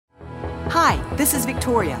Hi, this is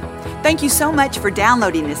Victoria. Thank you so much for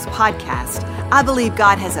downloading this podcast. I believe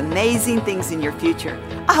God has amazing things in your future.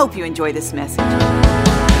 I hope you enjoy this message. Thank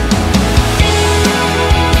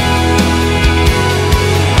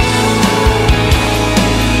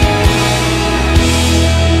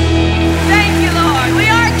you, Lord. We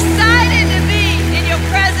are excited to be in your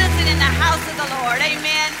presence and in the house of the Lord.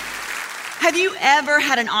 Amen. Have you ever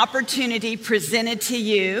had an opportunity presented to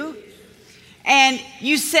you and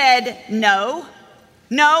you said, no,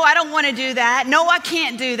 I don't want to do that. No, I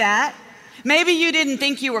can't do that. Maybe you didn't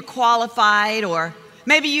think you were qualified, or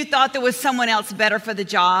maybe you thought there was someone else better for the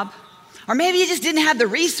job, or maybe you just didn't have the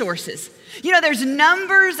resources. You know, there's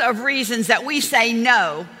numbers of reasons that we say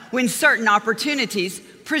no when certain opportunities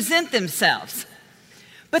present themselves.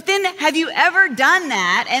 But then have you ever done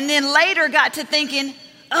that and then later got to thinking,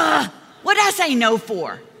 what did I say no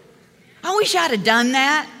for? I wish I'd have done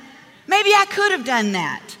that. Maybe I could have done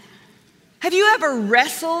that. Have you ever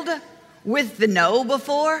wrestled with the no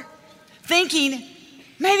before? Thinking,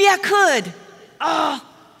 maybe I could.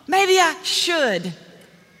 Maybe I should.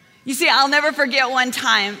 You see, I'll never forget one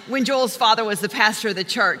time when Joel's father was the pastor of the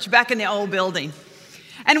church back in the old building.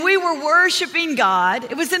 And we were worshiping God.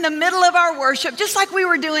 It was in the middle of our worship, just like we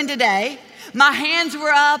were doing today. My hands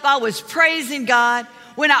were up. I was praising God.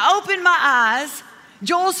 When I opened my eyes,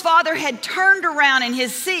 Joel's father had turned around in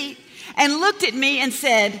his seat and looked at me and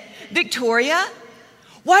said, Victoria,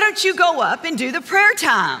 why don't you go up and do the prayer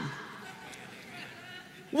time?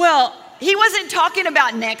 Well, he wasn't talking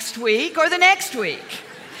about next week or the next week.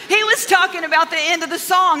 He was talking about the end of the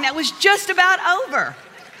song that was just about over.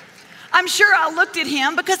 I'm sure I looked at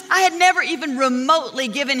him because I had never even remotely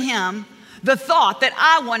given him the thought that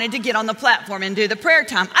I wanted to get on the platform and do the prayer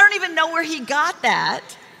time. I don't even know where he got that.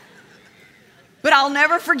 But I'll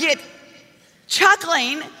never forget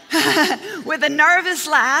chuckling with a nervous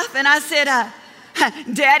laugh. And I said,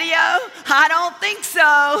 Daddy-o, I don't think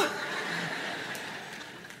so.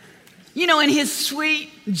 You know, in his sweet,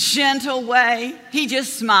 gentle way, he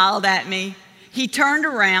just smiled at me. He turned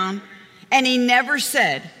around and he never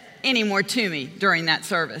said any more to me during that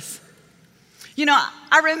service. You know,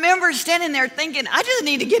 I remember standing there thinking, I just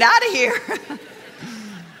need to get out of here.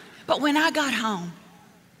 But when I got home,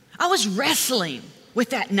 I was wrestling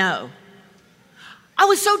with that no. I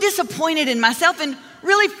was so disappointed in myself, and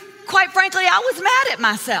really, quite frankly, I was mad at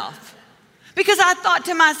myself. Because I thought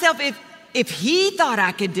to myself, if he thought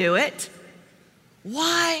I could do it,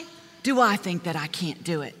 why do I think that I can't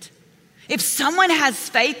do it? If someone has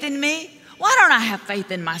faith in me, why don't I have faith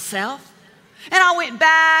in myself? And I went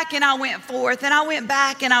back and I went forth and I went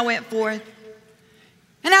back and I went forth.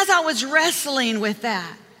 And as I was wrestling with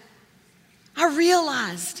that, I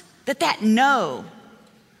realized that no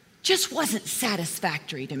just wasn't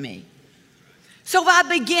satisfactory to me. So I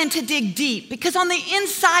began to dig deep, because on the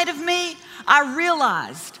inside of me, I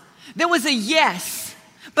realized there was a yes,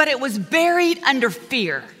 but it was buried under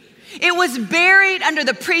fear. It was buried under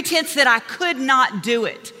the pretense that I could not do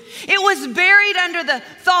it. It was buried under the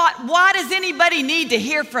thought, why does anybody need to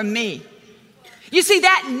hear from me? You see,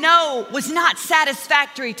 that no was not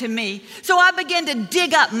satisfactory to me. So I began to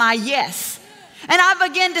dig up my yes. And I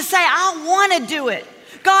began to say, I want to do it.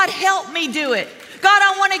 God, help me do it. God,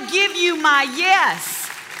 I want to give you my yes.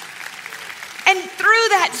 And through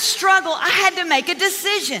that struggle, I had to make a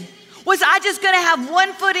decision. Was I just going to have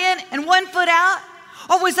one foot in and one foot out?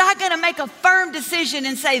 Or was I going to make a firm decision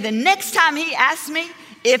and say, the next time he asks me,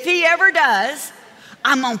 if he ever does,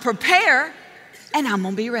 I'm going to prepare and I'm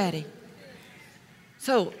going to be ready.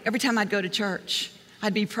 So every time I'd go to church,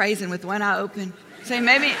 I'd be praising with one eye open, saying,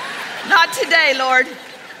 maybe not today, Lord,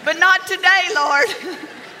 but not today, Lord.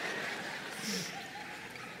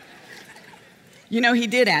 You know, he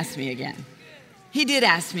did ask me again. He did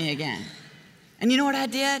ask me again. And you know what I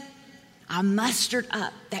did? I mustered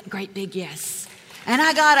up that great big yes. And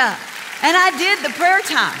I got up and I did the prayer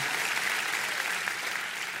time.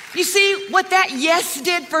 You see what that yes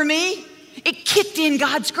did for me? It kicked in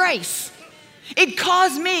God's grace. It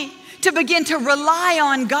caused me to begin to rely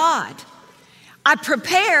on God. I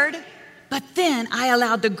prepared, but then I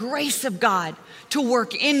allowed the grace of God to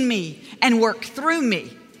work in me and work through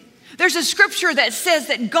me. There's a scripture that says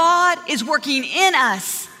that God is working in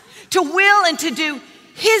us to will and to do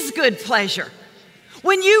his good pleasure.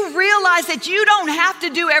 When you realize that you don't have to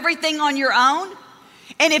do everything on your own,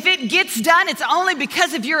 and if it gets done, it's only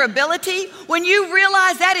because of your ability, when you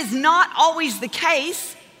realize that is not always the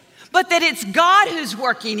case, but that it's God who's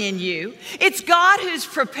working in you, it's God who's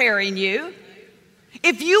preparing you,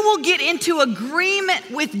 if you will get into agreement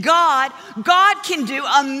with God, God can do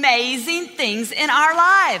amazing things in our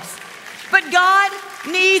lives. But God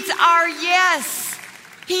needs our yes.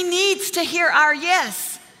 He needs to hear our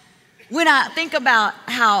yes. When I think about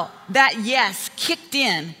how that yes kicked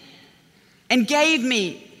in and gave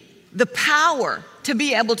me the power to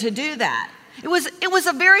be able to do that, it was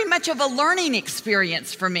a very much of a learning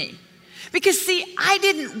experience for me. Because see, I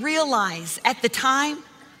didn't realize at the time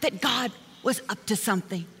that God was up to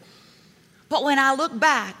something. But when I look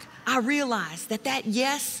back, I realized that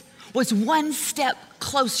yes was one step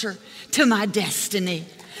closer to my destiny.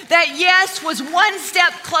 That yes was one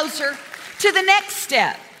step closer to the next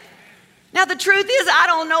step. Now, the truth is, I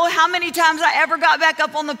don't know how many times I ever got back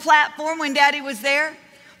up on the platform when Daddy was there,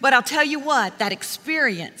 but I'll tell you what, that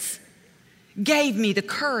experience gave me the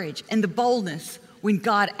courage and the boldness when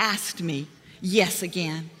God asked me yes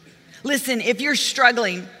again. Listen, if you're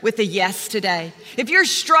struggling with a yes today, if you're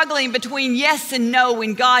struggling between yes and no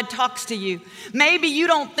when God talks to you, maybe you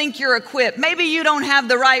don't think you're equipped, maybe you don't have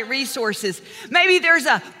the right resources, maybe there's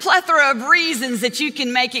a plethora of reasons that you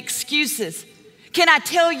can make excuses. Can I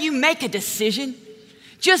tell you, make a decision?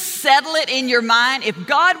 Just settle it in your mind. If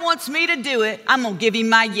God wants me to do it, I'm gonna give him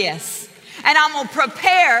my yes. And I'm gonna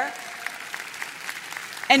prepare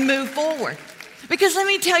and move forward. Because let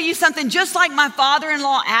me tell you something, just like my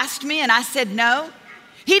father-in-law asked me and I said no,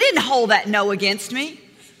 he didn't hold that no against me.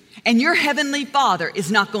 And your heavenly Father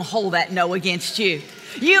is not gonna hold that no against you.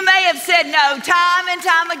 You may have said no time and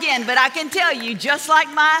time again, but I can tell you, just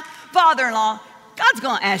like my father-in-law, God's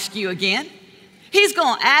gonna ask you again. He's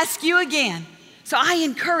gonna ask you again. So I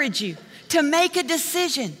encourage you to make a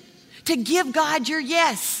decision, to give God your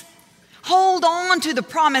yes. Hold on to the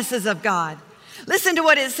promises of God. Listen to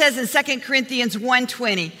what it says in 2 Corinthians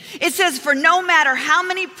 1:20. It says, for no matter how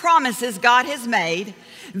many promises God has made,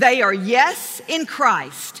 they are yes in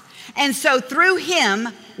Christ. And so through him,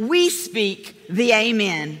 we speak the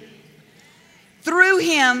amen. Through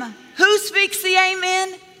him, who speaks the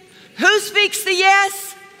amen? Who speaks the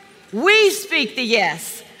yes? We speak the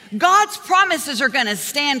yes. God's promises are going to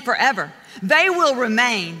stand forever. They will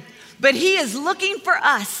remain. But he is looking for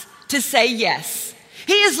us to say yes.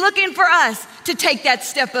 He is looking for us to take that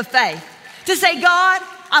step of faith, to say, God,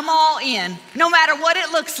 I'm all in, no matter what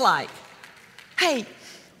it looks like. Hey,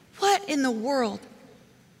 what in the world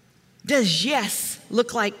does yes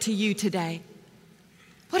look like to you today?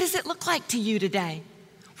 What does it look like to you today?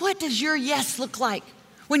 What does your yes look like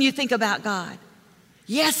when you think about God?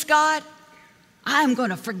 Yes, God, I'm going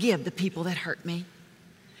to forgive the people that hurt me.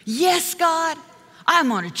 Yes, God, I'm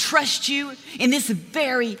going to trust you in this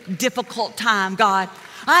very difficult time, God.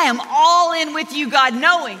 I am all in with you, God,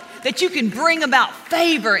 knowing that you can bring about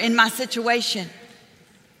favor in my situation.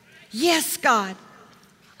 Yes, God,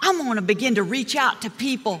 I'm going to begin to reach out to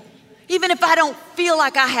people. Even if I don't feel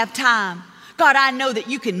like I have time, God, I know that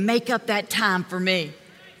you can make up that time for me.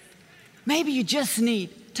 Maybe you just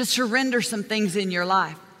need to surrender some things in your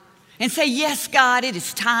life and say, yes, God, it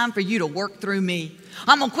is time for you to work through me.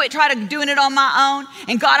 I'm going to quit trying to doing it on my own.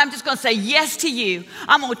 And God, I'm just going to say yes to you.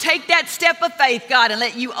 I'm going to take that step of faith, God, and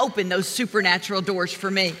let you open those supernatural doors for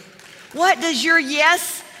me. What does your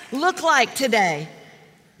yes look like today?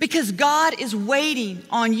 Because God is waiting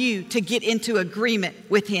on you to get into agreement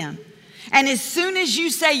with him. And as soon as you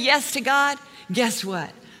say yes to God, guess what?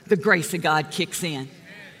 The grace of God kicks in.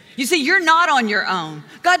 You see, you're not on your own.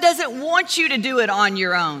 God doesn't want you to do it on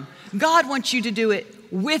your own. God wants you to do it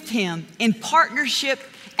with him, in partnership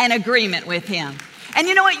and agreement with him. And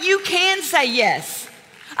you know what? You can say yes.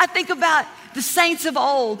 I think about the saints of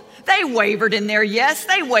old. They wavered in their yes.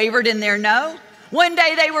 They wavered in their no. One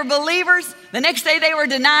day they were believers. The next day they were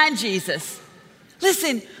denying Jesus.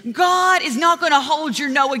 Listen, God is not going to hold your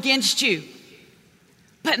no against you,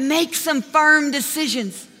 but make some firm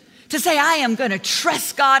decisions to say, I am going to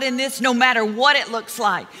trust God in this no matter what it looks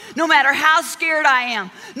like, no matter how scared I am,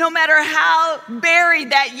 no matter how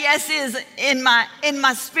buried that yes is in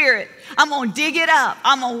my spirit. I'm going to dig it up.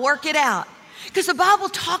 I'm going to work it out. Because the Bible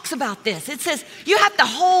talks about this. It says you have to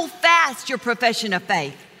hold fast your profession of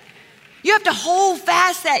faith. You have to hold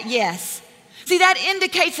fast that yes. See, that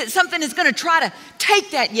indicates that something is going to try to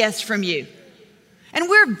take that yes from you. And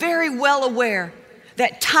we're very well aware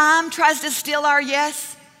that time tries to steal our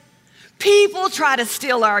yes. People try to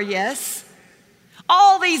steal our yes.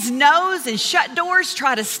 All these no's and shut doors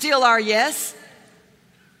try to steal our yes.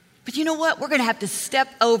 But you know what? We're going to have to step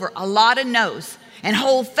over a lot of no's and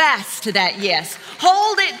hold fast to that yes.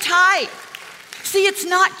 Hold it tight. See, it's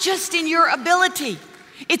not just in your ability.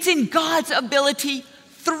 It's in God's ability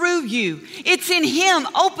through you. It's in him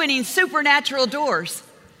opening supernatural doors.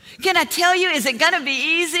 Can I tell you, is it going to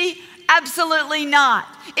be easy? Absolutely not.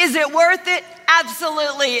 Is it worth it?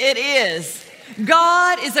 Absolutely it is.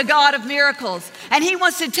 God is a God of miracles, and he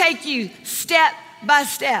wants to take you step by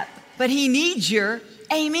step, but he needs your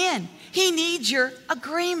amen. He needs your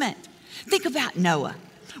agreement. Think about Noah.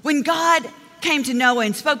 When God came to Noah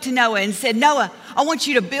and spoke to Noah and said, Noah, I want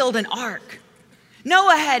you to build an ark.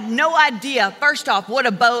 Noah had no idea, first off, what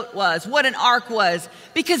a boat was, what an ark was,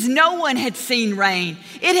 because no one had seen rain.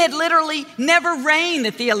 It had literally never rained,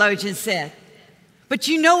 the theologian said. But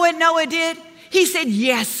you know what Noah did? He said,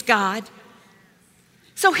 yes, God.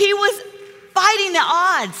 So he was fighting the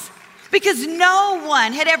odds because no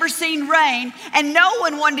one had ever seen rain and no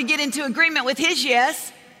one wanted to get into agreement with his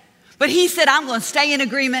yes. But he said, I'm going to stay in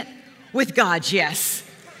agreement with God's yes.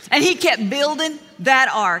 And he kept building that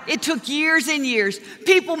ark. It took years and years.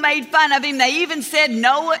 People made fun of him. They even said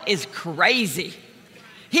Noah is crazy.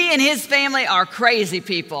 He and his family are crazy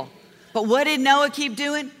people. But what did Noah keep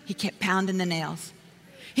doing? He kept pounding the nails.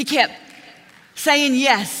 He kept saying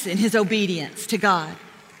yes in his obedience to God.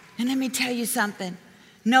 And let me tell you something.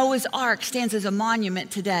 Noah's ark stands as a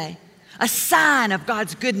monument today, a sign of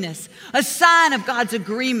God's goodness, a sign of God's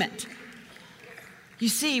agreement. You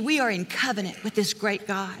see, we are in covenant with this great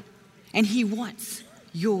God, and he wants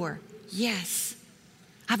your yes.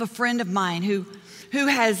 I have a friend of mine who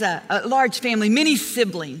has a large family, many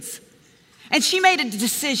siblings, and she made a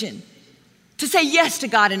decision to say yes to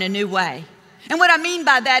God in a new way. And what I mean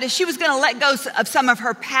by that is she was going to let go of some of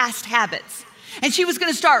her past habits, and she was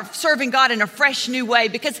going to start serving God in a fresh new way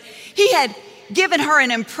because he had given her an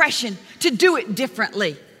impression to do it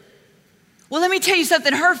differently. Well, let me tell you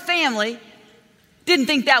something. Her family didn't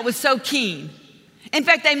think that was so keen. In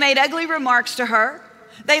fact, they made ugly remarks to her.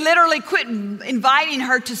 They literally quit inviting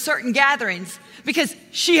her to certain gatherings because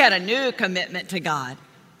she had a new commitment to God.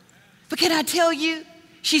 But can I tell you,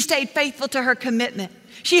 she stayed faithful to her commitment.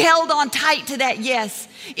 She held on tight to that yes,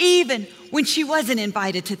 even when she wasn't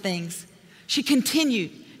invited to things. She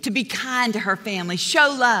continued to be kind to her family,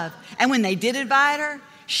 show love. And when they did invite her,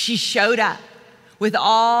 she showed up with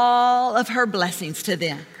all of her blessings to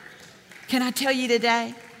them. Can I tell you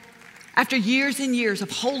today, after years and years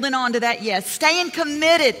of holding on to that yes, staying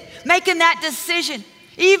committed, making that decision,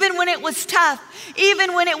 even when it was tough,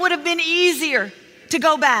 even when it would have been easier to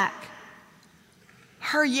go back,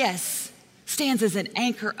 her yes stands as an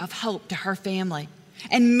anchor of hope to her family.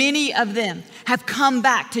 And many of them have come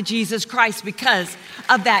back to Jesus Christ because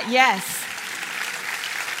of that yes.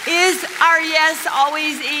 Is our yes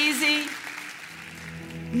always easy?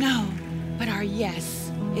 No, but our yes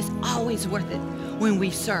is always worth it when we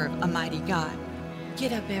serve a mighty God.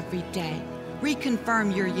 Get up every day.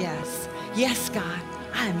 Reconfirm your yes. Yes, God,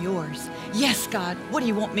 I am yours. Yes, God, what do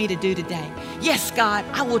you want me to do today? Yes, God,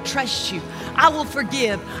 I will trust you. I will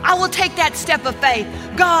forgive. I will take that step of faith.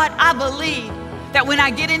 God, I believe that when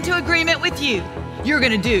I get into agreement with you, you're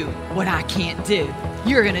going to do what I can't do.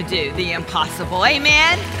 You're going to do the impossible.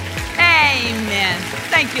 Amen? Amen.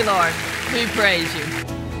 Thank you, Lord. We praise you.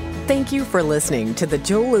 Thank you for listening to the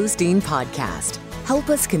Joel Osteen Podcast. Help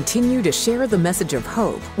us continue to share the message of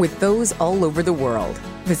hope with those all over the world.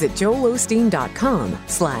 Visit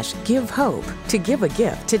joelosteen.com/give hope to give a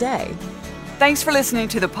gift today. Thanks for listening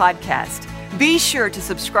to the podcast. Be sure to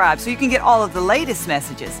subscribe so you can get all of the latest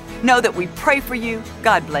messages. Know that we pray for you.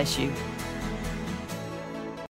 God bless you.